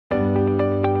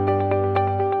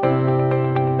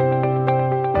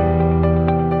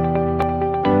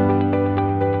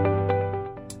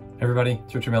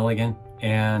everybody, it's Milligan,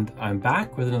 and I'm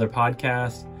back with another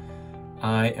podcast.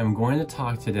 I am going to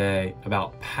talk today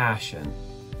about passion.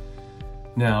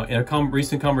 Now, in a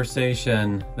recent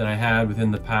conversation that I had within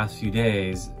the past few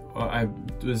days, I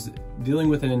was dealing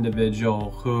with an individual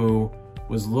who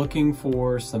was looking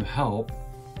for some help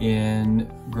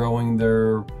in growing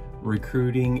their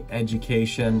recruiting,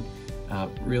 education.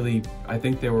 Really, I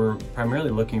think they were primarily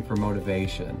looking for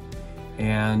motivation.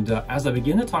 And as I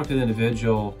began to talk to the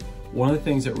individual, one of the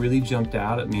things that really jumped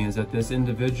out at me is that this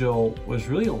individual was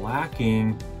really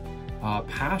lacking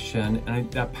passion,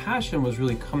 and that passion was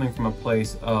really coming from a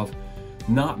place of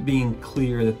not being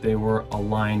clear that they were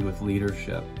aligned with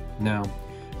leadership. Now,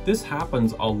 this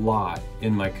happens a lot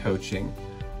in my coaching,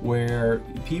 where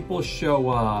people show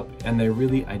up and they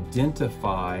really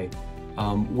identify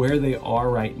where they are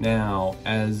right now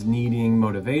as needing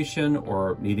motivation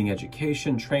or needing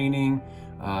education, training,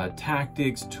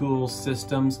 tactics, tools,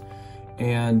 systems.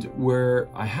 And where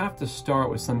I have to start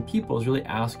with some people is really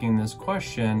asking this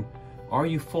question: are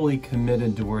you fully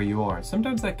committed to where you are?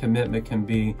 Sometimes that commitment can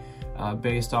be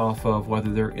based off of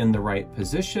whether they're in the right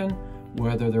position,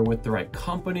 whether they're with the right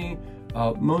company.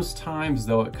 Most times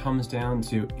though, it comes down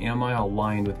to, am I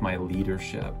aligned with my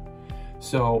leadership?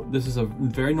 So this is a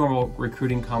very normal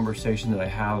recruiting conversation that I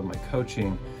have in my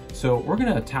coaching. So we're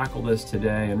gonna tackle this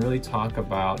today and really talk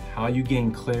about how you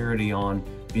gain clarity on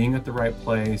being at the right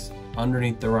place,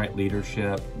 underneath the right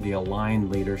leadership, the aligned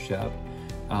leadership,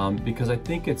 because I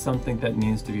think it's something that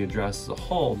needs to be addressed as a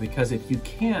whole, because if you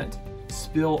can't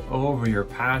spill over your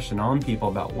passion on people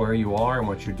about where you are and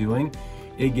what you're doing,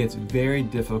 it gets very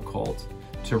difficult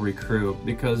to recruit,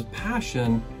 because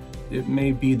passion, it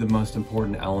may be the most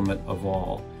important element of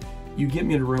all. You get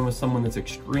me in a room with someone that's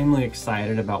extremely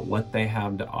excited about what they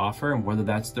have to offer, and whether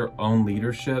that's their own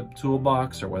leadership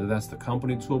toolbox or whether that's the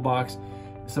company toolbox,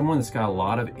 someone that's got a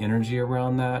lot of energy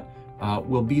around that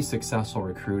will be successful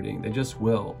recruiting. They just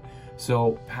will.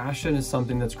 So passion is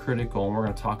something that's critical, and we're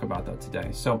going to talk about that today.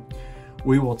 So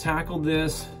we will tackle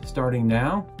this starting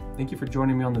now. Thank you for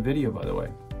joining me on the video, by the way.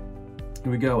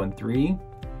 Here we go in 3,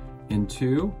 in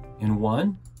 2, in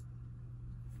 1.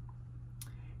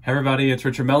 Hey everybody,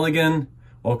 it's Milligan.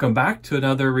 Welcome back to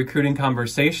another Recruiting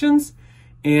Conversations.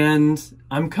 And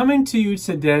I'm coming to you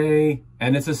today,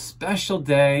 and it's a special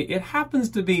day. It happens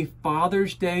to be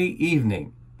Father's Day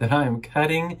evening that I am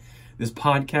cutting this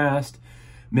podcast.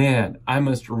 Man, I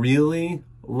must really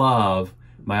love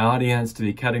my audience to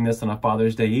be cutting this on a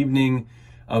Father's Day evening.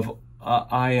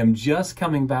 I am just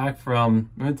coming back from,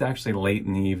 it's actually late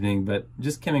in the evening, but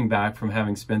just coming back from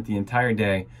having spent the entire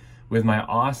day with my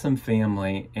awesome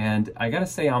family. And I gotta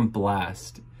say, I'm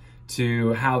blessed to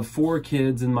have 4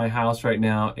 kids in my house right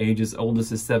now. Ages,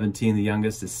 oldest is 17, the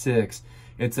youngest is 6.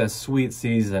 It's a sweet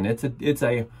season. It's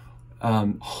a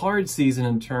hard season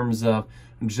in terms of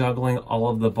juggling all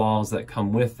of the balls that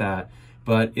come with that.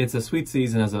 But it's a sweet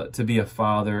season to be a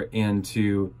father, and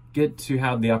to get to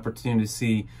have the opportunity to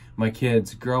see my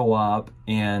kids grow up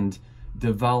and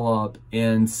develop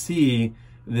and see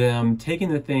them taking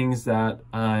the things that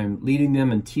I'm leading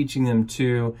them and teaching them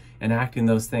to, and acting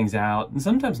those things out, and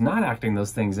sometimes not acting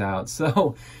those things out.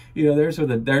 So, you know,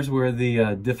 there's where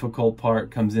the difficult part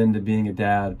comes into being a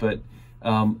dad. But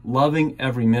loving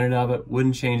every minute of it,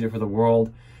 wouldn't change it for the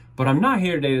world. But I'm not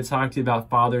here today to talk to you about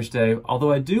Father's Day,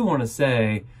 although I do want to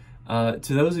say to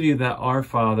those of you that are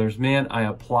fathers, man, I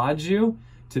applaud you.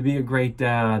 To be a great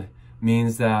dad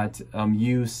means that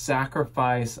you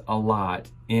sacrifice a lot.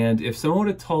 And if someone would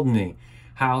have told me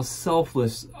how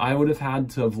selfless I would have had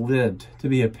to have lived to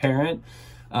be a parent,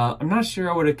 I'm not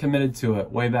sure I would have committed to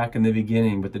it way back in the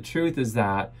beginning. But the truth is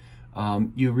that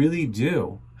you really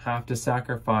do have to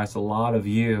sacrifice a lot of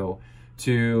you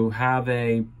to have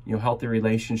a healthy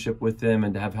relationship with them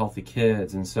and to have healthy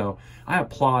kids. And so I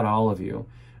applaud all of you,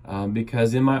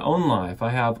 because in my own life, I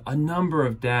have a number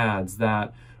of dads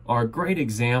that are great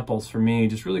examples for me,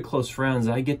 just really close friends.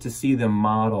 I get to see them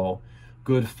model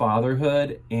good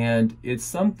fatherhood, and it's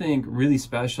something really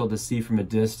special to see from a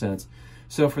distance.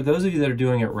 So for those of you that are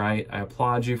doing it right, I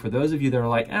applaud you. For those of you that are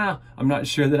like, I'm not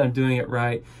sure that I'm doing it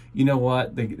right, you know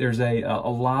what? There's a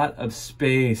lot of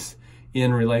space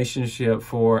in relationship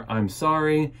for "I'm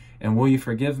sorry" and "will you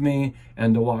forgive me,"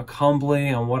 and to walk humbly.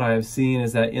 And what I have seen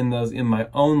is that in my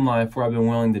own life where I've been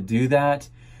willing to do that,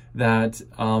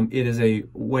 it is a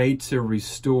way to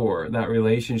restore that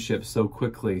relationship so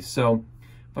quickly. So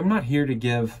I'm not here to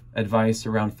give advice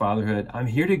around fatherhood. I'm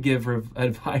here to give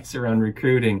advice around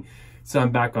recruiting. So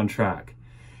I'm back on track.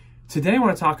 Today I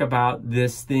want to talk about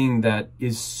this thing that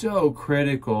is so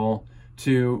critical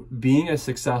to being a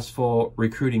successful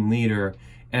recruiting leader,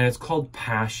 and it's called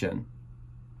passion.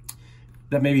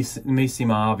 that may seem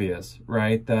obvious,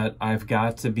 right? That I've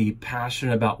got to be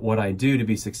passionate about what I do to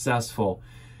be successful.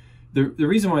 The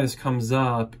reason why this comes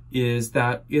up is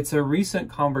that it's a recent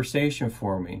conversation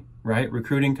for me, right?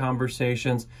 Recruiting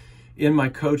conversations. In my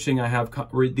coaching, I have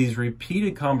these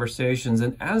repeated conversations,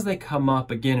 and as they come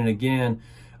up again and again,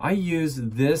 I use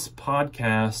this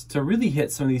podcast to really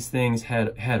hit some of these things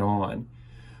head on.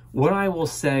 What I will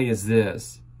say is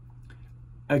this: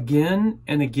 again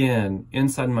and again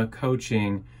inside my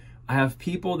coaching, I have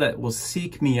people that will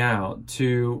seek me out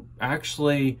to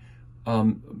actually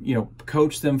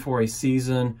coach them for a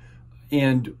season,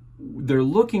 and they're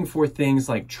looking for things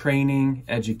like training,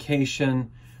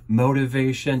 education,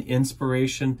 motivation,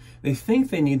 inspiration. They think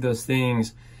they need those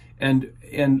things, and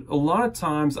a lot of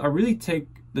times I really take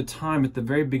the time at the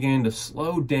very beginning to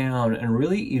slow down and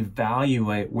really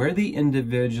evaluate where the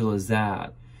individual is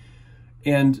at.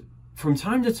 And from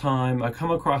time to time, I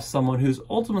come across someone who's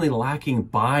ultimately lacking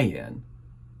buy-in.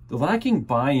 The lacking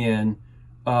buy-in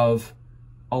of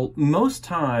most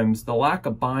times, the lack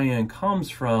of buy-in comes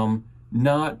from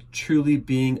not truly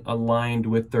being aligned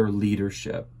with their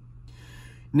leadership.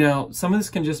 Now, some of this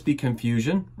can just be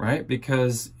confusion, right?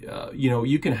 Because,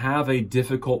 you can have a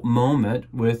difficult moment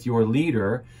with your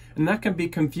leader, and that can be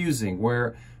confusing,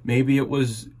 where maybe it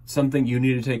was something you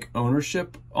need to take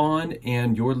ownership on,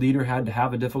 and your leader had to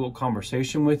have a difficult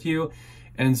conversation with you.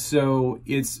 And so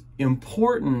it's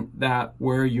important that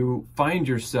where you find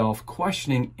yourself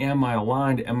questioning, am I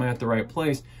aligned? Am I at the right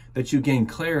place? That you gain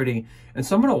clarity. And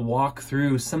so I'm going to walk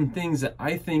through some things that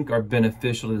I think are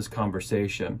beneficial to this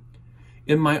conversation.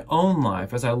 In my own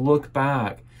life, as I look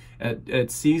back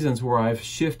at seasons where I've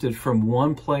shifted from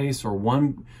one place or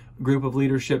one group of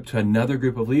leadership to another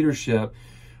group of leadership,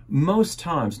 most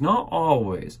times, not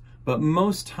always, but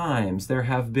most times there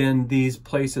have been these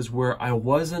places where I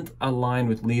wasn't aligned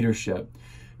with leadership.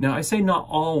 Now, I say not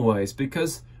always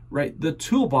because, right, the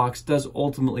toolbox does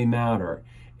ultimately matter.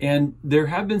 And there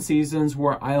have been seasons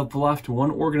where I have left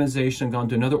one organization, gone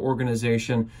to another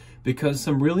organization, because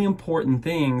some really important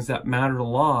things that mattered a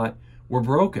lot were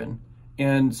broken.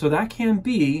 And so that can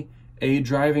be a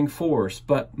driving force.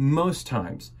 But most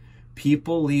times,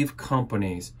 people leave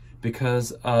companies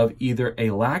because of either a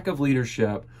lack of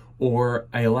leadership or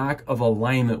a lack of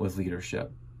alignment with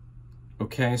leadership.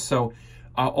 Okay, so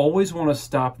I always want to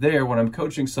stop there when I'm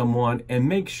coaching someone and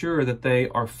make sure that they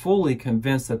are fully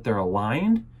convinced that they're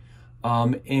aligned,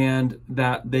 and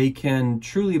that they can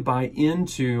truly buy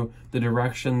into the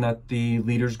direction that the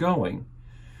leader's going.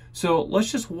 So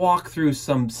let's just walk through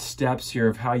some steps here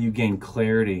of how you gain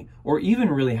clarity, or even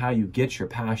really how you get your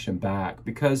passion back.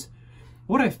 Because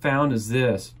what I found is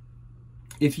this: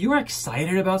 if you're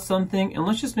excited about something, and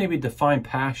let's just maybe define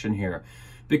passion here,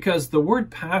 because the word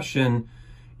passion,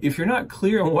 if you're not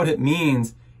clear on what it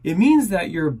means that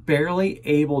you're barely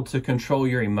able to control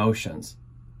your emotions.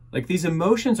 Like, these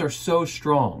emotions are so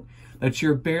strong that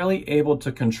you're barely able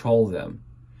to control them.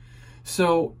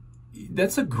 So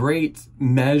that's a great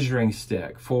measuring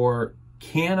stick for,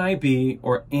 can I be,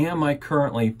 or am I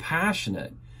currently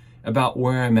passionate about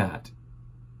where I'm at?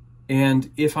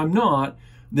 And if I'm not,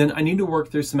 then I need to work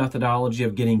through some methodology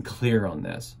of getting clear on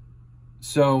this.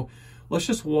 So let's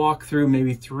just walk through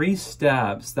maybe 3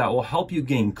 steps that will help you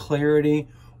gain clarity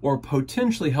or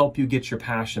potentially help you get your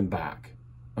passion back,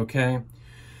 okay?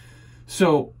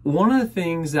 So one of the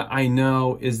things that I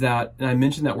know is that, and I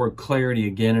mentioned that word clarity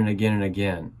again and again and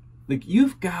again, like,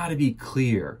 you've got to be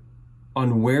clear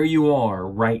on where you are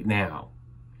right now,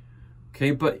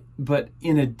 okay? But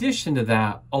in addition to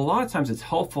that, a lot of times it's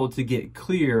helpful to get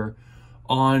clear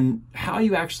on how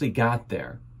you actually got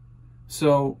there.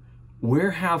 So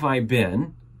where have I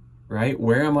been, right?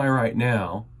 Where am I right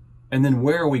now? And then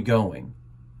where are we going?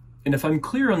 And if I'm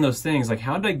clear on those things, like,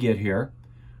 how did I get here?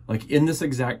 Like, in this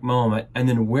exact moment, and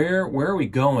then where are we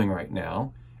going right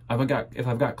now? If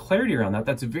I've got clarity around that,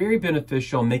 that's very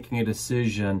beneficial in making a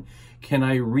decision. Can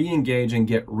I re-engage and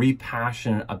get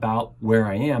re-passionate about where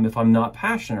I am if I'm not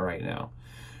passionate right now?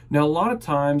 Now, a lot of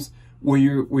times where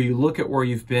you look at where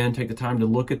you've been, take the time to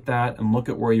look at that and look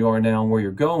at where you are now and where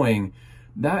you're going,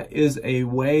 that is a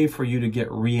way for you to get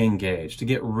re-engaged, to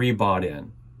get re-bought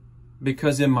in.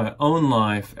 Because in my own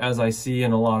life, as I see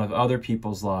in a lot of other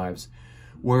people's lives,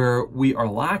 where we are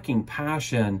lacking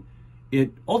passion,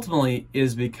 it ultimately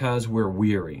is because we're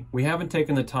weary. We haven't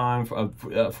taken the time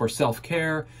for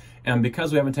self-care, and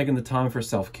because we haven't taken the time for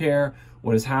self-care,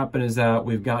 what has happened is that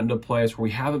we've gotten to a place where we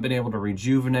haven't been able to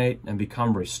rejuvenate and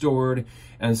become restored.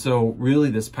 And so really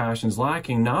this passion's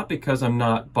lacking, not because I'm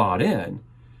not bought in,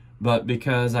 but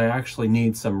because I actually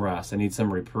need some rest. I need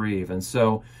some reprieve. And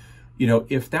so,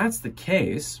 if that's the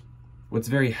case, what's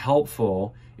very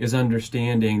helpful is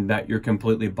understanding that you're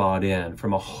completely bought in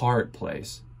from a heart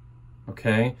place,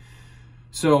 okay?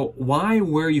 So why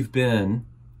where you've been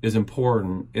is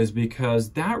important is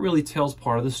because that really tells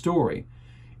part of the story.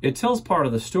 It tells part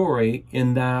of the story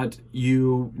in that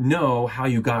you know how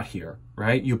you got here,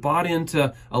 right? You bought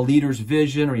into a leader's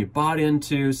vision, or you bought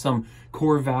into some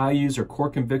core values or core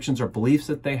convictions or beliefs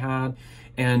that they had.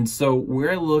 And so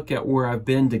where I look at where I've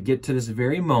been to get to this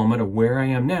very moment of where I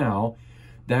am now,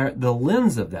 that the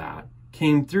lens of that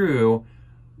came through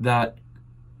that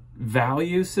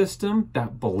value system,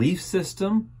 that belief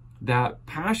system, that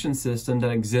passion system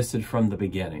that existed from the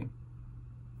beginning.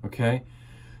 Okay?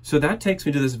 So that takes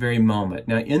me to this very moment.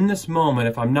 Now, in this moment,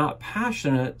 if I'm not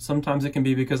passionate, sometimes it can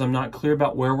be because I'm not clear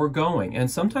about where we're going.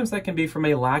 And sometimes that can be from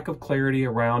a lack of clarity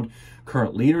around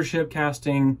current leadership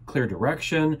casting, clear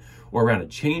direction, or around a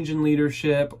change in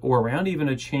leadership, or around even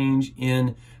a change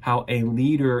in how a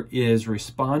leader is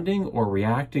responding or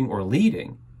reacting or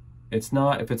leading.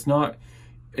 If it's not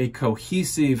a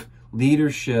cohesive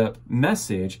leadership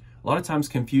message, a lot of times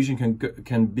confusion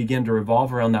can begin to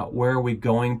revolve around that where are we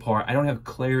going part. I don't have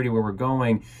clarity where we're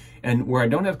going. And where I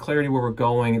don't have clarity where we're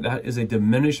going, that is a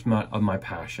diminishment of my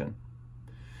passion.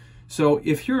 So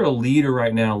if you're a leader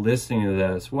right now listening to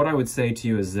this, what I would say to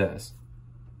you is this.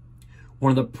 One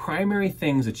of the primary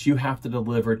things that you have to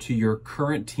deliver to your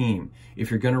current team, if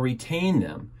you're going to retain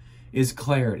them, is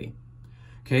clarity.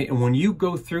 Okay, and when you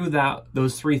go through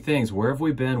those three things, where have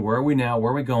we been, where are we now,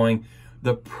 where are we going,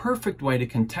 the perfect way to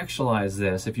contextualize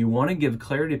this, if you want to give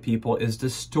clarity to people, is to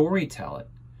storytell it,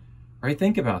 right?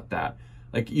 Think about that.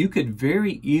 Like, you could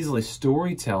very easily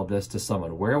storytell this to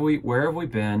someone. Where have we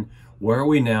been? Where are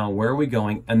we now? Where are we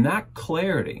going? And that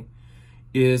clarity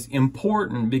is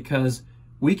important because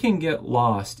we can get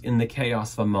lost in the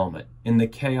chaos of a moment, in the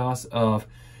chaos of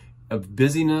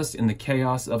busyness, in the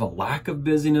chaos of a lack of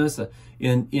busyness,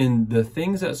 in the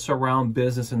things that surround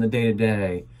business in the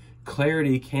day-to-day.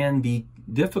 Clarity can be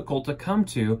difficult to come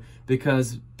to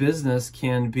because business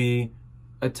can be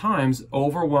at times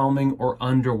overwhelming or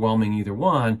underwhelming, either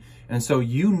one. And so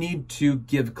you need to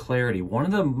give clarity. One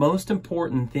of the most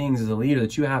important things as a leader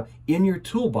that you have in your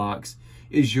toolbox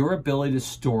is your ability to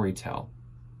storytell.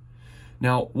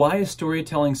 Now, why is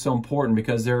storytelling so important?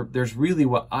 Because there's really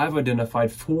what I've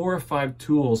identified 4 or 5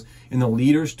 tools in the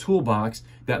leader's toolbox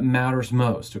that matters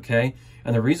most, okay?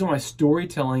 And the reason why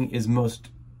storytelling is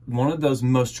one of those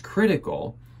most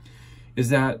critical is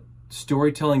that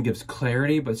storytelling gives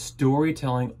clarity, but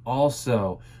storytelling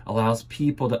also allows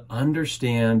people to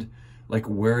understand like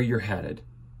where you're headed,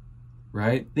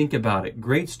 right? Think about it.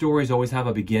 Great stories always have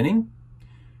a beginning.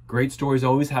 Great stories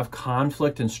always have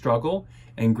conflict and struggle.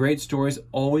 And great stories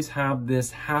always have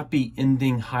this happy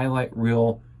ending highlight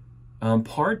reel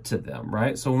part to them,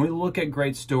 right? So when we look at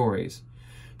great stories,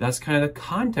 that's kind of the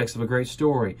context of a great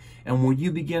story. And when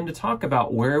you begin to talk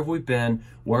about where have we been,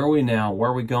 where are we now, where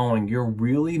are we going, you're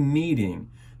really meeting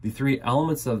the 3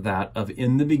 elements of that, of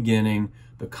in the beginning,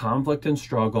 the conflict and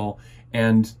struggle,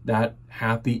 and that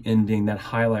happy ending, that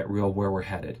highlight reel where we're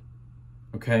headed,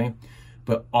 okay?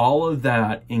 But all of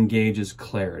that engages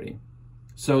clarity.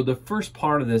 So the first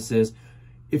part of this is,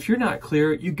 if you're not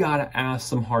clear, you got to ask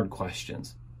some hard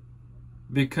questions.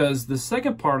 Because the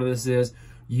second part of this is,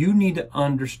 you need to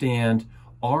understand,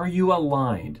 are you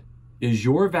aligned? Is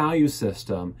your value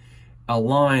system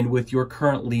aligned with your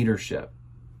current leadership?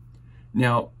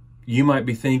 Now, you might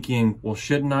be thinking, well,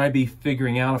 shouldn't I be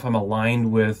figuring out if I'm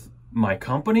aligned with my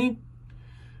company?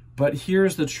 But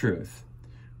here's the truth.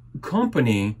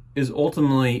 Company is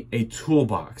ultimately a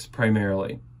toolbox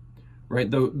primarily, right?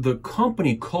 The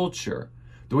company culture,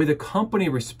 the way the company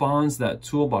responds to that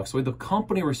toolbox, the way the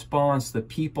company responds to the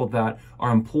people that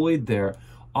are employed there,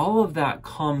 all of that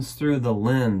comes through the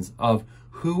lens of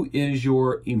who is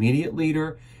your immediate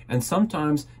leader. And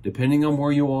sometimes, depending on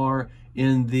where you are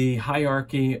in the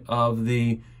hierarchy of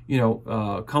the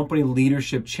company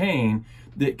leadership chain,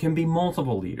 that can be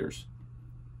multiple leaders.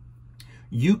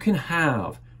 You can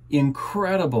have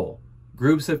incredible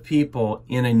groups of people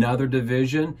in another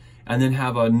division and then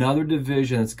have another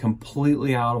division that's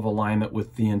completely out of alignment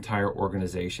with the entire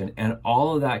organization. And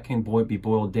all of that can be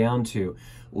boiled down to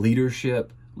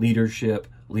leadership, leadership,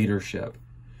 leadership.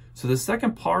 So the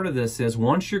second part of this is,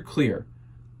 once you're clear,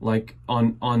 like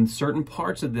on certain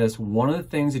parts of this, one of the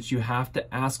things that you have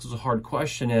to ask as a hard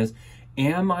question is,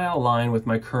 am I aligned with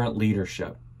my current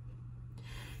leadership?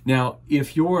 Now,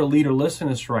 if you're a leader listening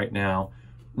to this right now,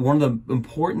 one of the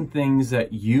important things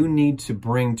that you need to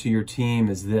bring to your team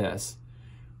is this.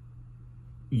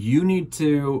 You need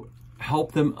to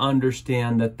help them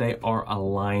understand that they are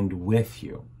aligned with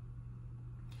you.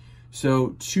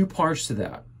 So two parts to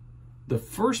that. The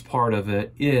first part of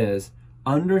it is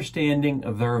understanding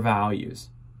their values.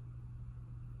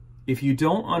 If you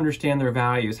don't understand their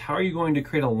values, how are you going to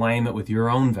create alignment with your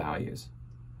own values?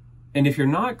 And if you're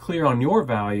not clear on your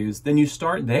values, then you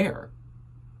start there,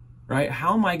 right?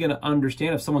 How am I going to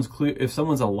understand if someone's clear, if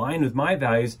someone's aligned with my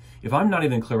values, if I'm not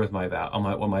even clear with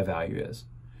what my value is?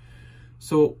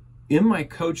 So in my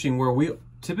coaching, where we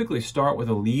typically start with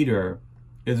a leader,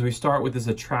 is we start with this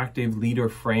attractive leader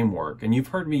framework. And you've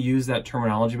heard me use that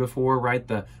terminology before, right?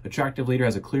 The attractive leader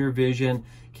has a clear vision,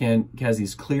 has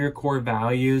these clear core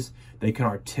values. They can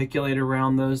articulate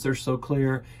around those. They're so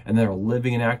clear, and they're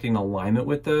living and acting in alignment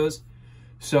with those.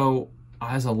 So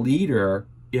as a leader,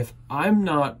 if I'm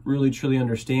not really truly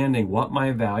understanding what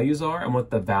my values are and what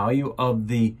the value of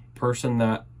the person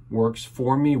that works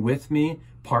for me, with me,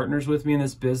 partners with me in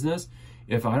this business,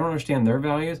 if I don't understand their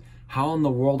values, how in the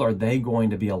world are they going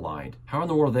to be aligned? How in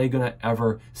the world are they going to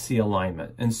ever see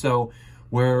alignment? And so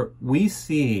where we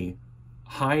see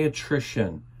high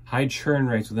attrition, high churn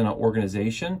rates within an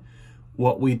organization,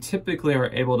 what we typically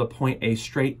are able to point a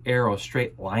straight arrow,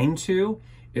 straight line to,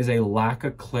 is a lack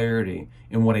of clarity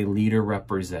in what a leader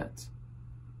represents.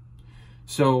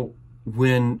 So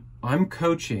when I'm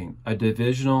coaching a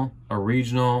divisional, a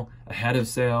regional, a head of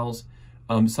sales,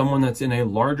 someone that's in a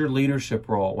larger leadership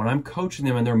role, when I'm coaching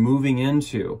them and they're moving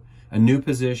into a new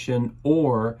position,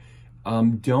 or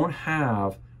don't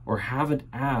have or haven't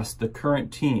asked the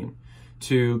current team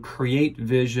to create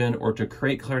vision or to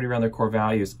create clarity around their core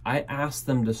values, I ask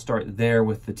them to start there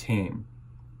with the team.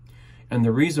 And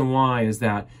the reason why is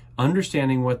that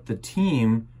understanding what the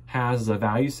team has as a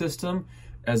value system,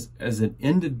 as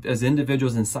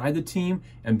individuals inside the team,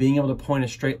 and being able to point a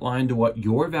straight line to what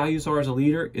your values are as a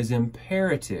leader is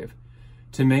imperative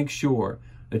to make sure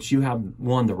that you have,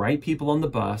 one, the right people on the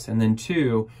bus, and then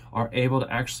two, are able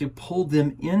to actually pull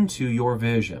them into your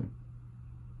vision.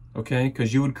 Okay?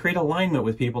 Because you would create alignment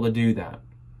with people to do that.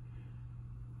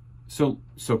 So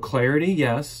clarity,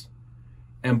 yes.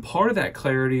 And part of that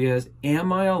clarity is,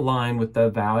 am I aligned with the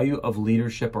value of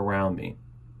leadership around me?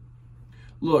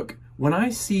 Look, when I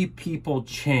see people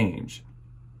change,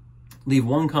 leave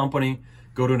one company,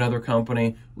 go to another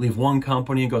company, leave one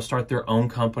company and go start their own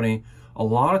company, a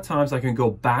lot of times I can go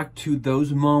back to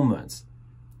those moments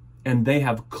and they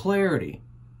have clarity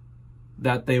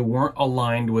that they weren't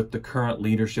aligned with the current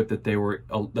leadership that they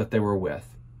were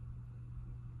with.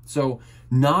 So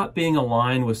not being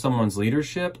aligned with someone's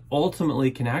leadership ultimately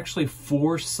can actually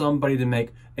force somebody to make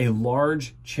a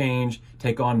large change,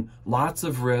 take on lots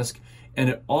of risk, and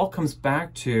it all comes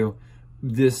back to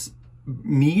this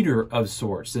meter of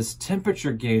sorts, this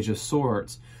temperature gauge of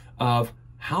sorts of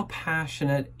how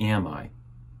passionate am I?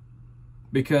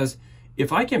 Because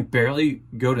if I can barely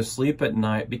go to sleep at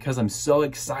night because I'm so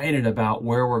excited about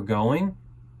where we're going,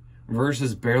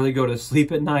 versus barely go to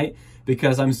sleep at night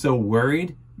because I'm so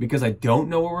worried because I don't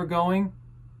know where we're going,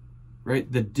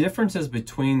 right? The differences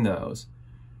between those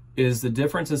is the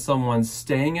difference in someone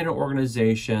staying in an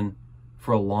organization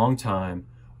for a long time,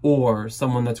 or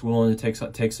someone that's willing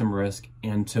to take some risk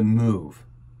and to move,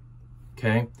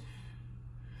 okay?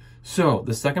 So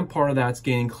the second part of that's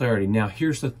gaining clarity. Now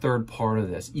here's the third part of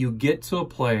this. You get to a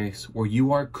place where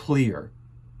you are clear.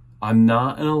 I'm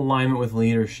not in alignment with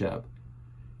leadership.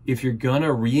 If you're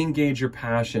gonna re-engage your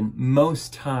passion,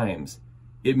 most times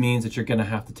it means that you're gonna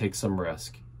have to take some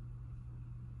risk.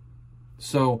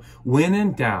 So when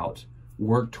in doubt,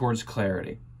 work towards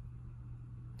clarity.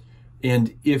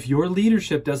 And if your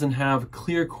leadership doesn't have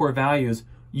clear core values,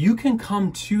 you can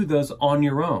come to those on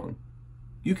your own.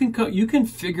 You can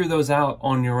figure those out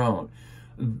on your own.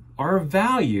 Our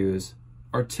values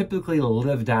are typically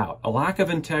lived out. A lack of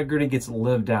integrity gets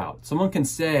lived out. Someone can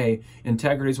say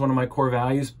integrity is one of my core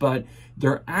values, but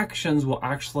their actions will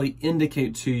actually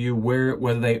indicate to you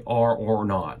whether they are or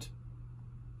not.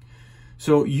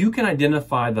 So you can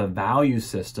identify the value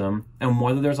system and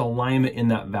whether there's alignment in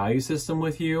that value system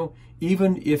with you,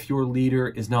 even if your leader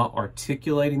is not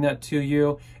articulating that to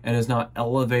you and is not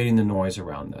elevating the noise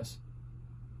around this.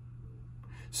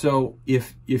 So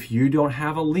if you don't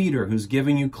have a leader who's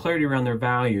giving you clarity around their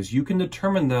values, you can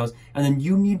determine those, and then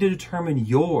you need to determine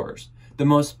yours. The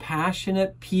most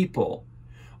passionate people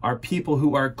are people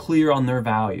who are clear on their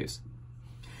values.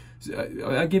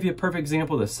 I'll give you a perfect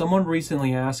example of this. Someone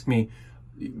recently asked me,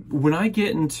 when I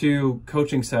get into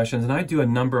coaching sessions, and I do a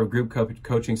number of group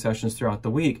coaching sessions throughout the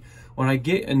week, when I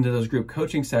get into those group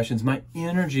coaching sessions, my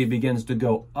energy begins to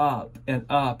go up and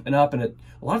up and up. And a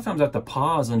lot of times I have to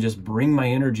pause and just bring my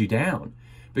energy down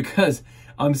because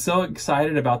I'm so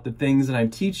excited about the things that I'm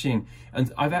teaching.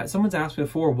 And someone's asked me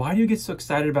before, why do you get so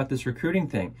excited about this recruiting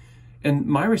thing? And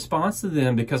my response to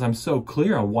them, because I'm so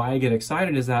clear on why I get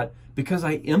excited, is that because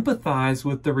I empathize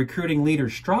with the recruiting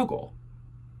leader's struggle.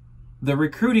 The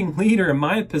recruiting leader, in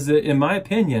my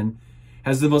opinion,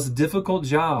 has the most difficult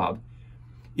job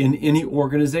in any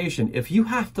organization. If you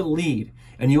have to lead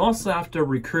and you also have to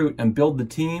recruit and build the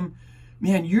team,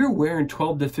 man, you're wearing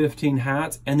 12 to 15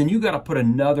 hats, and then you got to put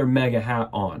another mega hat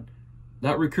on.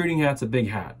 That recruiting hat's a big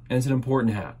hat, and it's an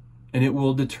important hat, and it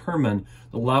will determine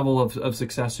the level of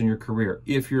success in your career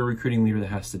if you're a recruiting leader that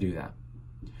has to do that.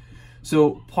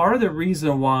 So part of the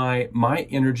reason why my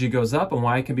energy goes up and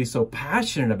why I can be so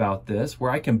passionate about this,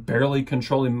 where I can barely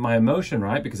control my emotion,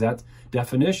 right? Because that's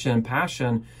definition,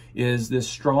 passion is this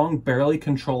strong, barely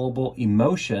controllable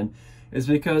emotion, is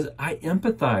because I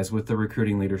empathize with the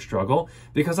recruiting leader struggle,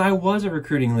 because I was a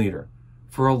recruiting leader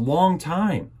for a long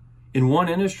time in one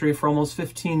industry for almost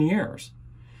 15 years.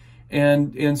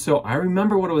 And so I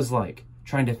remember what it was like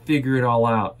trying to figure it all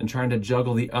out and trying to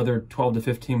juggle the other 12 to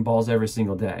 15 balls every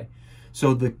single day.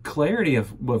 So the clarity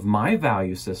of my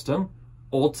value system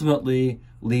ultimately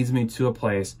leads me to a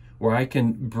place where I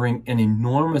can bring an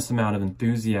enormous amount of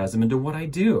enthusiasm into what I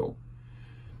do.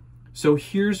 So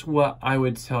here's what I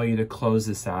would tell you to close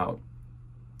this out.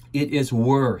 It is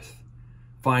worth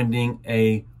finding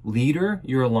a leader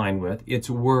you're aligned with. It's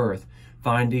worth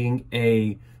finding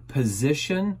a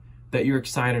position that you're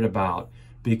excited about,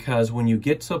 because when you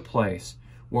get to a place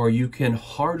where you can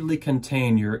hardly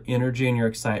contain your energy and your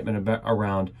excitement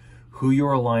around who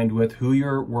you're aligned with, who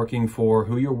you're working for,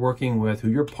 who you're working with, who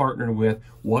you're partnered with,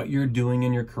 what you're doing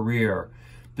in your career,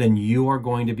 then you are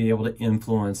going to be able to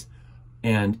influence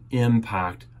and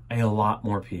impact a lot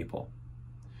more people.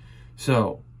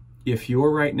 So if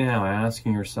you're right now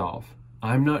asking yourself,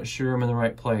 I'm not sure I'm in the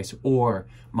right place, or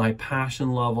my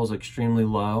passion level is extremely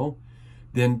low,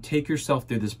 then take yourself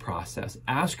through this process.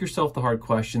 Ask yourself the hard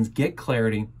questions, get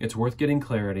clarity. It's worth getting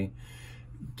clarity.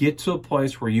 Get to a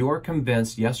place where you are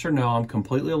convinced, yes or no, I'm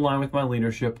completely aligned with my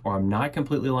leadership, or I'm not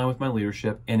completely aligned with my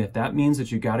leadership. And if that means that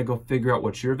you got to go figure out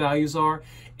what your values are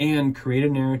and create a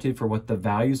narrative for what the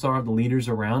values are of the leaders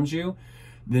around you,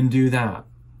 then do that.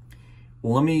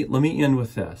 Well, let me end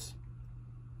with this.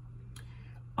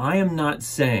 I am not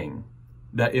saying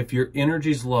that if your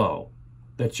energy's low,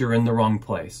 that you're in the wrong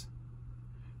place.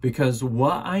 Because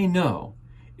what I know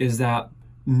is that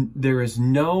there is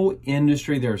no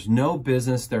industry, there's no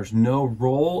business, there's no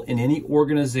role in any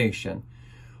organization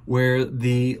where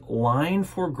the line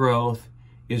for growth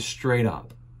is straight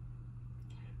up.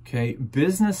 Okay,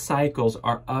 business cycles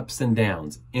are ups and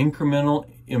downs, incremental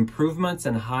improvements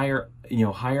and higher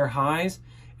highs,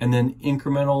 and then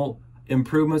incremental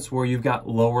improvements where you've got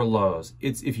lower lows.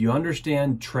 It's, if you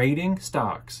understand trading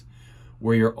stocks,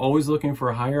 where you're always looking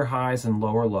for higher highs and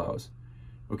lower lows,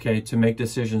 okay, to make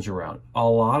decisions around. A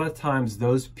lot of times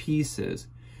those pieces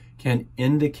can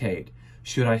indicate,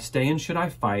 should I stay and should I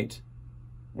fight,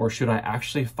 or should I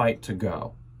actually fight to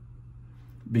go?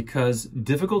 Because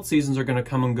difficult seasons are going to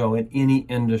come and go in any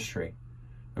industry,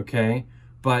 okay?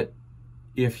 But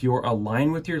if you're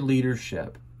aligned with your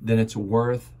leadership, then it's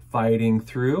worth fighting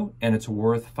through, and it's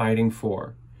worth fighting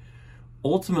for.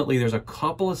 Ultimately, there's a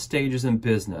couple of stages in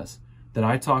business that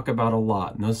I talk about a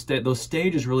lot. And those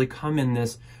stages really come in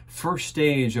this first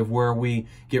stage of where we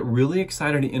get really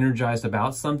excited and energized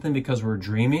about something because we're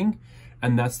dreaming,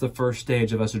 and that's the first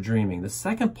stage of us dreaming. The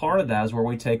second part of that is where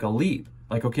we take a leap.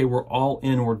 Like, okay, we're all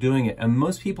in, we're doing it. And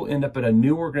most people end up at a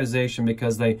new organization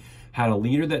because they had a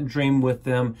leader that dreamed with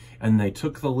them and they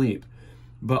took the leap.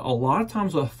 But a lot of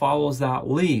times what follows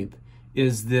that leap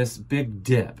is this big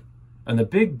dip. And the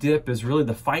big dip is really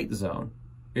the fight zone.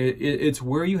 It's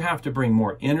where you have to bring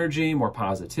more energy, more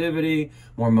positivity,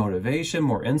 more motivation,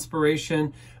 more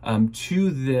inspiration to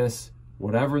this,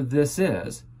 whatever this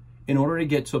is, in order to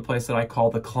get to a place that I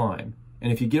call the climb.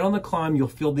 And if you get on the climb, you'll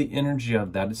feel the energy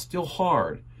of that. It's still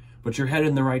hard, but you're headed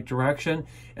in the right direction.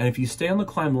 And if you stay on the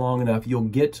climb long enough, you'll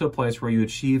get to a place where you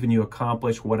achieve and you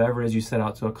accomplish whatever it is you set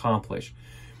out to accomplish.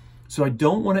 So I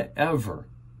don't want to ever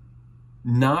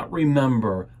not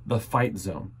remember the fight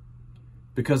zone,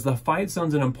 because the fight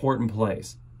zone's an important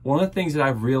place. One of the things that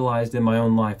I've realized in my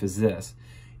own life is this: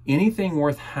 anything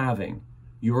worth having,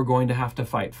 you are going to have to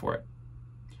fight for it.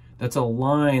 That's a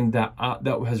line that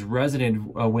has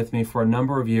resonated with me for a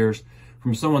number of years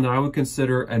from someone that I would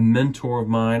consider a mentor of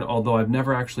mine, although I've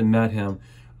never actually met him.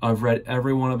 I've read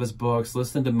every one of his books,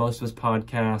 listened to most of his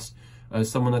podcasts,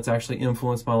 someone that's actually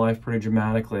influenced my life pretty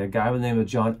dramatically, a guy by the name of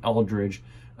John Eldredge.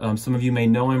 Some of you may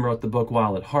know him, wrote the book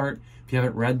Wild at Heart. If you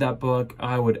haven't read that book,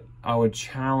 I would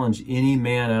challenge any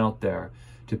man out there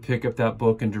to pick up that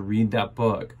book and to read that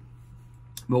book.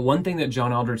 But one thing that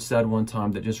John Eldredge said one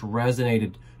time that just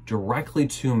resonated directly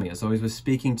to me, as always was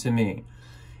speaking to me,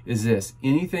 is this: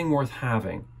 anything worth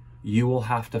having, you will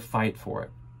have to fight for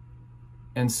it.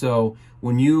 And so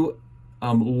when you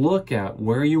look at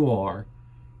where you are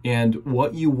and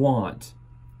what you want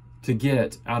to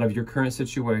get out of your current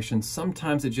situation,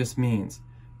 sometimes it just means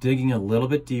digging a little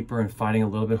bit deeper and fighting a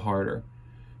little bit harder.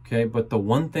 Okay, but the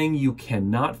one thing you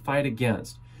cannot fight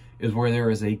against is where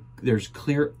there's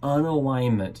clear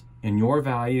unalignment in your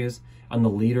values and the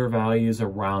leader values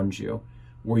around you,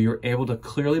 where you're able to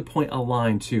clearly point a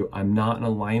line to, I'm not in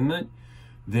alignment.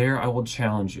 There, I will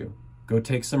challenge you. Go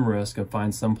take some risk and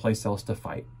find someplace else to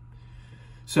fight.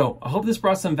 So I hope this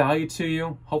brought some value to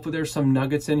you. Hopefully there's some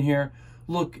nuggets in here.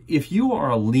 Look, if you are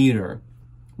a leader,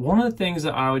 one of the things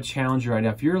that I would challenge you right now,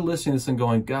 if you're listening to this and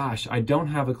going, gosh, I don't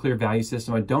have a clear value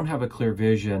system, I don't have a clear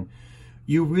vision,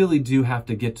 you really do have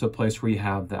to get to a place where you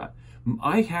have that.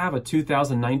 I have a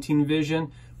 2019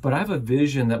 vision, but I have a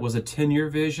vision that was a 10-year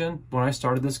vision when I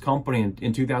started this company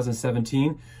in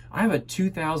 2017. I have a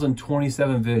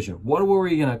 2027 vision. What were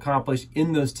we going to accomplish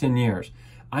in those 10 years?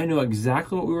 I know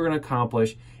exactly what we were going to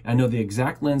accomplish. I know the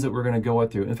exact lens that we're going to go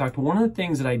through. In fact, one of the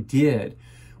things that I did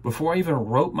before I even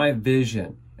wrote my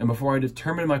vision and before I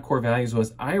determined my core values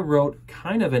was I wrote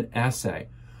kind of an essay.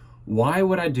 Why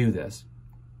would I do this?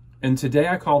 And today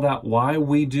I call that why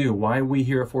we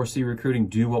here at 4C Recruiting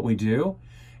do what we do.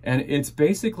 And it's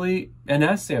basically an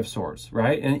essay of sorts,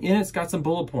 right? And in it's got some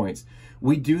bullet points.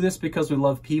 We do this because we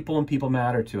love people and people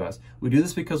matter to us. We do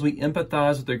this because we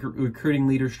empathize with the recruiting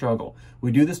leader struggle.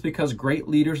 We do this because great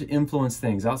leaders influence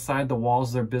things outside the walls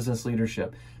of their business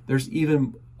leadership. There's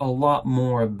even a lot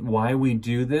more of why we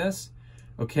do this,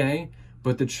 okay?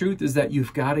 But the truth is that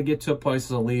you've got to get to a place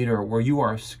as a leader where you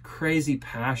are crazy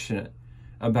passionate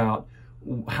about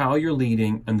how you're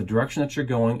leading and the direction that you're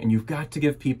going, and you've got to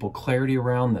give people clarity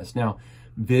around this. Now,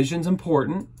 vision's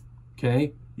important,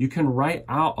 okay? You can write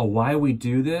out a why we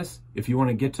do this. If you want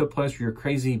to get to a place where you're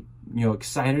crazy,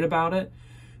 excited about it,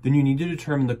 then you need to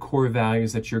determine the core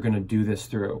values that you're going to do this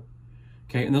through,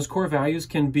 okay? And those core values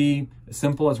can be as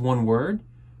simple as one word.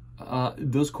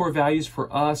 Those core values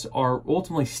for us are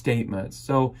ultimately statements.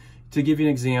 So to give you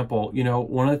an example,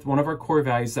 one of our core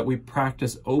values is that we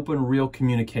practice open, real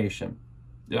communication.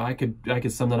 I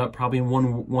could sum that up probably in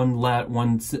one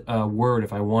word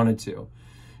if I wanted to.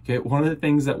 Okay, one of the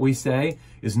things that we say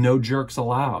is no jerks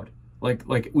allowed.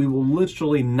 Like we will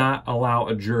literally not allow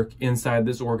a jerk inside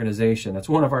this organization. That's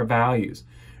one of our values,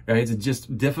 right? It's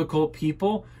just difficult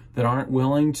people that aren't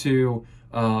willing to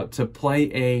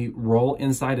play a role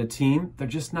inside a team. They're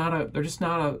just not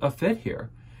a fit here.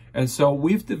 And so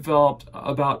we've developed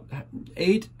about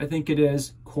 8, I think it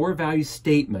is, core value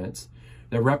statements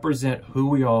that represent who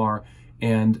we are,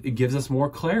 and it gives us more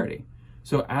clarity.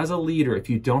 So as a leader, if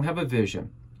you don't have a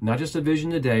vision, not just a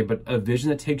vision today, but a vision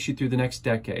that takes you through the next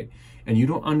decade, and you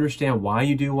don't understand why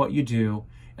you do what you do,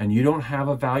 and you don't have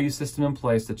a value system in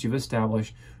place that you've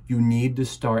established, you need to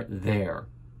start there,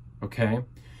 okay?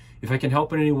 If I can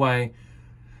help in any way,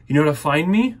 you know how to find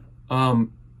me.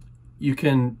 You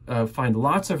can find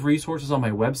lots of resources on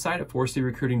my website at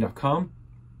 4crecruiting.com.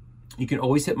 You can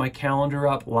always hit my calendar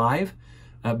up live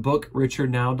at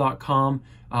bookrichardnow.com.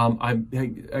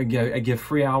 I give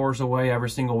free hours away every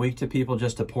single week to people,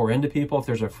 just to pour into people. If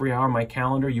there's a free hour on my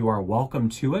calendar, you are welcome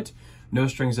to it. No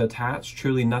strings attached,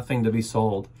 truly nothing to be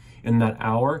sold in that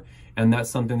hour. And that's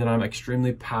something that I'm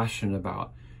extremely passionate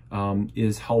about,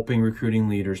 is helping recruiting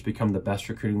leaders become the best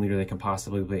recruiting leader they can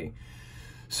possibly be.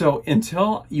 So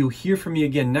until you hear from me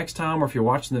again next time, or if you're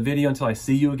watching the video, until I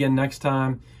see you again next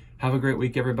time, have a great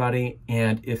week, everybody.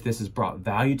 And if this has brought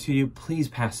value to you, please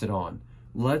pass it on.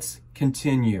 Let's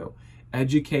continue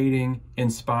educating,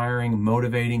 inspiring,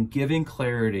 motivating, giving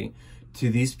clarity to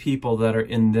these people that are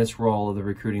in this role of the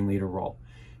recruiting leader role.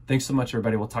 Thanks so much,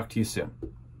 everybody. We'll talk to you soon.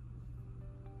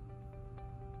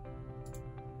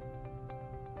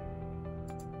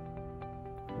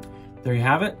 There you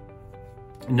have it.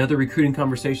 Another recruiting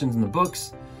conversations in the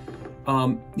books.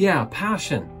 Yeah,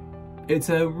 passion. It's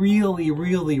a really,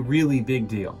 really, really big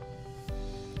deal.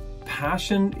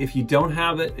 Passion, if you don't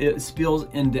have it, it spills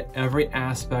into every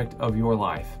aspect of your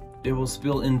life. It will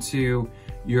spill into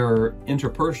your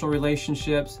interpersonal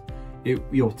relationships.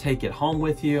 You'll take it home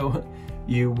with you.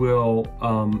 You will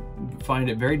find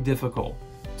it very difficult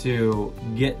to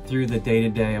get through the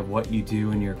day-to-day of what you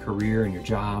do in your career and your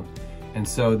job. And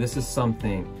so this is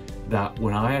something that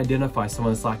when I identify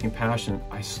someone that's lacking passion,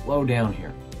 I slow down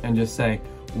here and just say,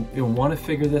 you want to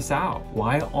figure this out.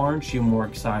 Why aren't you more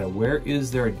excited? Where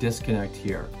is there a disconnect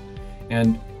here?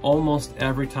 And almost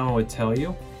every time I would tell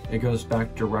you, it goes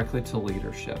back directly to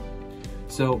leadership.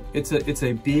 So it's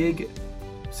a big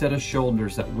set of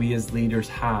shoulders that we as leaders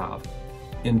have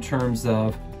in terms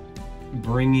of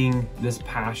bringing this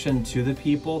passion to the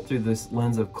people through this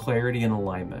lens of clarity and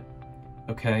alignment,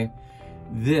 okay?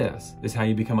 This is how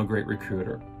you become a great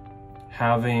recruiter.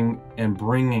 Having and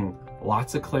bringing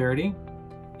lots of clarity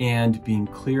and being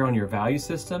clear on your value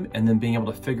system, and then being able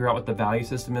to figure out what the value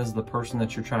system is of the person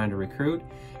that you're trying to recruit,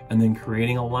 and then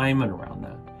creating alignment around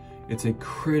that. It's a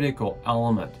critical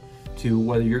element to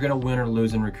whether you're going to win or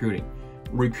lose in recruiting.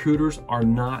 Recruiters are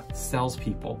not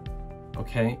salespeople,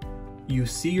 okay? You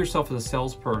see yourself as a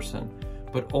salesperson,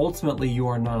 but ultimately you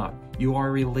are not. You are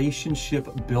a relationship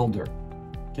builder,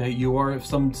 okay? You are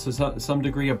to some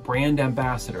degree a brand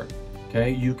ambassador,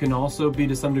 okay? You can also be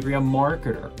to some degree a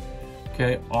marketer,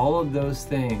 okay? All of those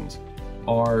things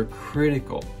are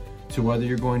critical to whether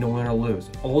you're going to win or lose.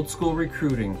 Old school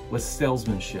recruiting was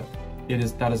salesmanship.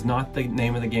 That is not the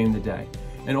name of the game today.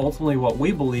 And ultimately what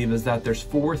we believe is that there's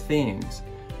 4 things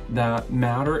that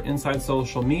matter inside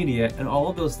social media, and all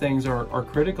of those things are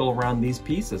critical around these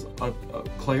pieces of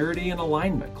clarity and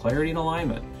alignment,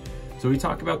 So we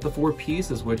talk about the 4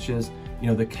 pieces, which is,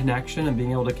 the connection and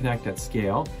being able to connect at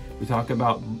scale. We talk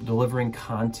about delivering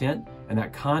content, and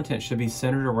that content should be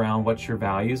centered around what your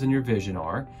values and your vision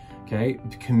are, okay?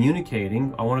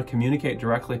 Communicating, I want to communicate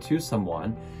directly to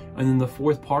someone. And then the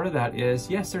 4th part of that is,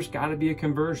 yes, there's got to be a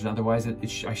conversion. Otherwise,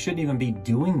 I shouldn't even be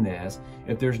doing this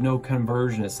if there's no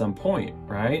conversion at some point,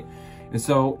 right? And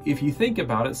so if you think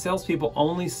about it, salespeople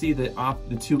only see the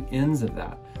 2 ends of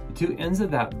that. The 2 ends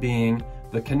of that being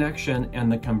the connection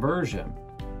and the conversion.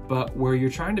 But where you're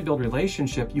trying to build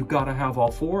relationship, you've got to have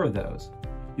all 4 of those.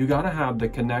 You got to have the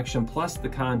connection plus the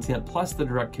content plus the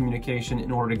direct communication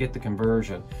in order to get the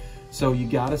conversion. So you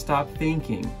got to stop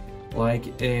thinking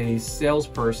like a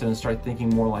salesperson and start thinking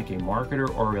more like a marketer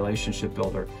or a relationship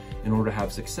builder in order to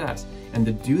have success. And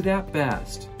to do that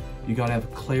best, you got to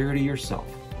have clarity yourself.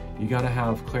 You got to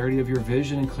have clarity of your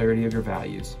vision and clarity of your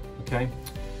values, okay?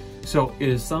 So it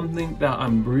is something that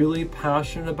I'm really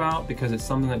passionate about because it's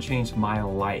something that changed my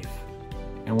life.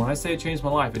 And when I say it changed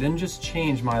my life, it didn't just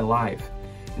change my life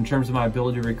in terms of my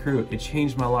ability to recruit, it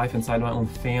changed my life inside my own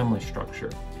family structure.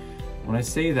 When I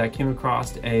say that, I came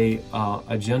across a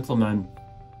gentleman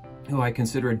who I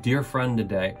consider a dear friend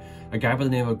today, a guy by the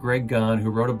name of Greg Gunn, who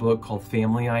wrote a book called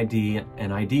Family ID,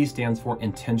 and ID stands for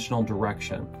intentional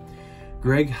direction.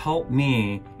 Greg helped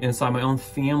me inside my own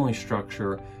family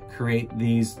structure create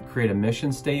a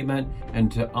mission statement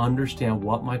and to understand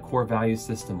what my core value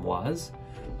system was,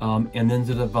 and then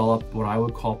to develop what I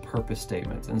would call purpose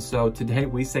statements. And so today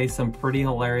we say some pretty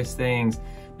hilarious things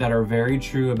that are very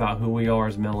true about who we are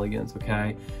as Milligans,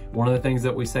 okay? One of the things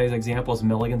that we say as examples,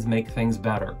 Milligans make things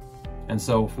better. And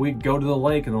so if we go to the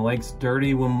lake and the lake's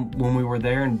dirty when we were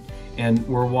there and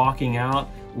we're walking out,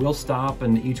 we'll stop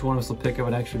and each one of us will pick up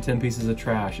an extra 10 pieces of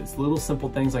trash. It's little simple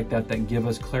things like that that give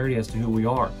us clarity as to who we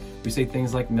are. We say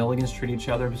things like Milligans treat each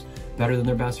other better than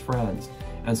their best friends.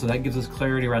 And so that gives us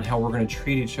clarity around how we're going to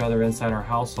treat each other inside our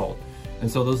household. And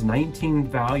so those 19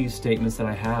 value statements that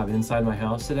I have inside my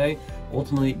house today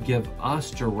ultimately give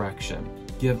us direction,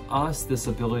 give us this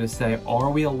ability to say, are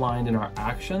we aligned in our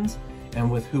actions and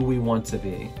with who we want to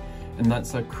be? And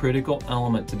that's a critical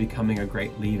element to becoming a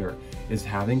great leader, is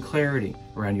having clarity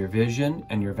around your vision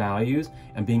and your values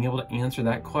and being able to answer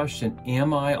that question,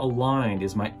 am I aligned?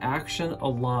 Is my action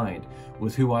aligned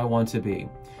with who I want to be?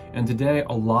 And today,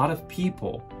 a lot of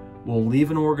people will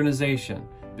leave an organization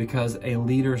because a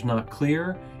leader's not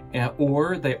clear,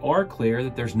 or they are clear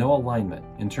that there's no alignment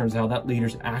in terms of how that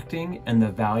leader's acting and the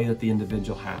value that the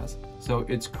individual has. So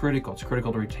it's critical. It's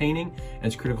critical to retaining, and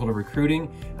it's critical to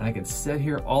recruiting. And I could sit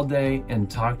here all day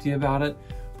and talk to you about it,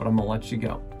 but I'm gonna let you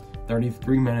go.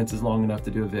 33 minutes is long enough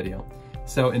to do a video.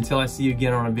 So until I see you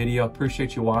again on a video,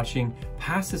 appreciate you watching.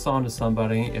 Pass this on to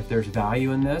somebody if there's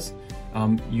value in this.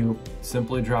 You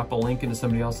simply drop a link into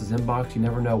somebody else's inbox. You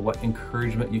never know what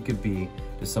encouragement you could be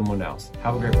to someone else.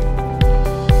 Have a great week.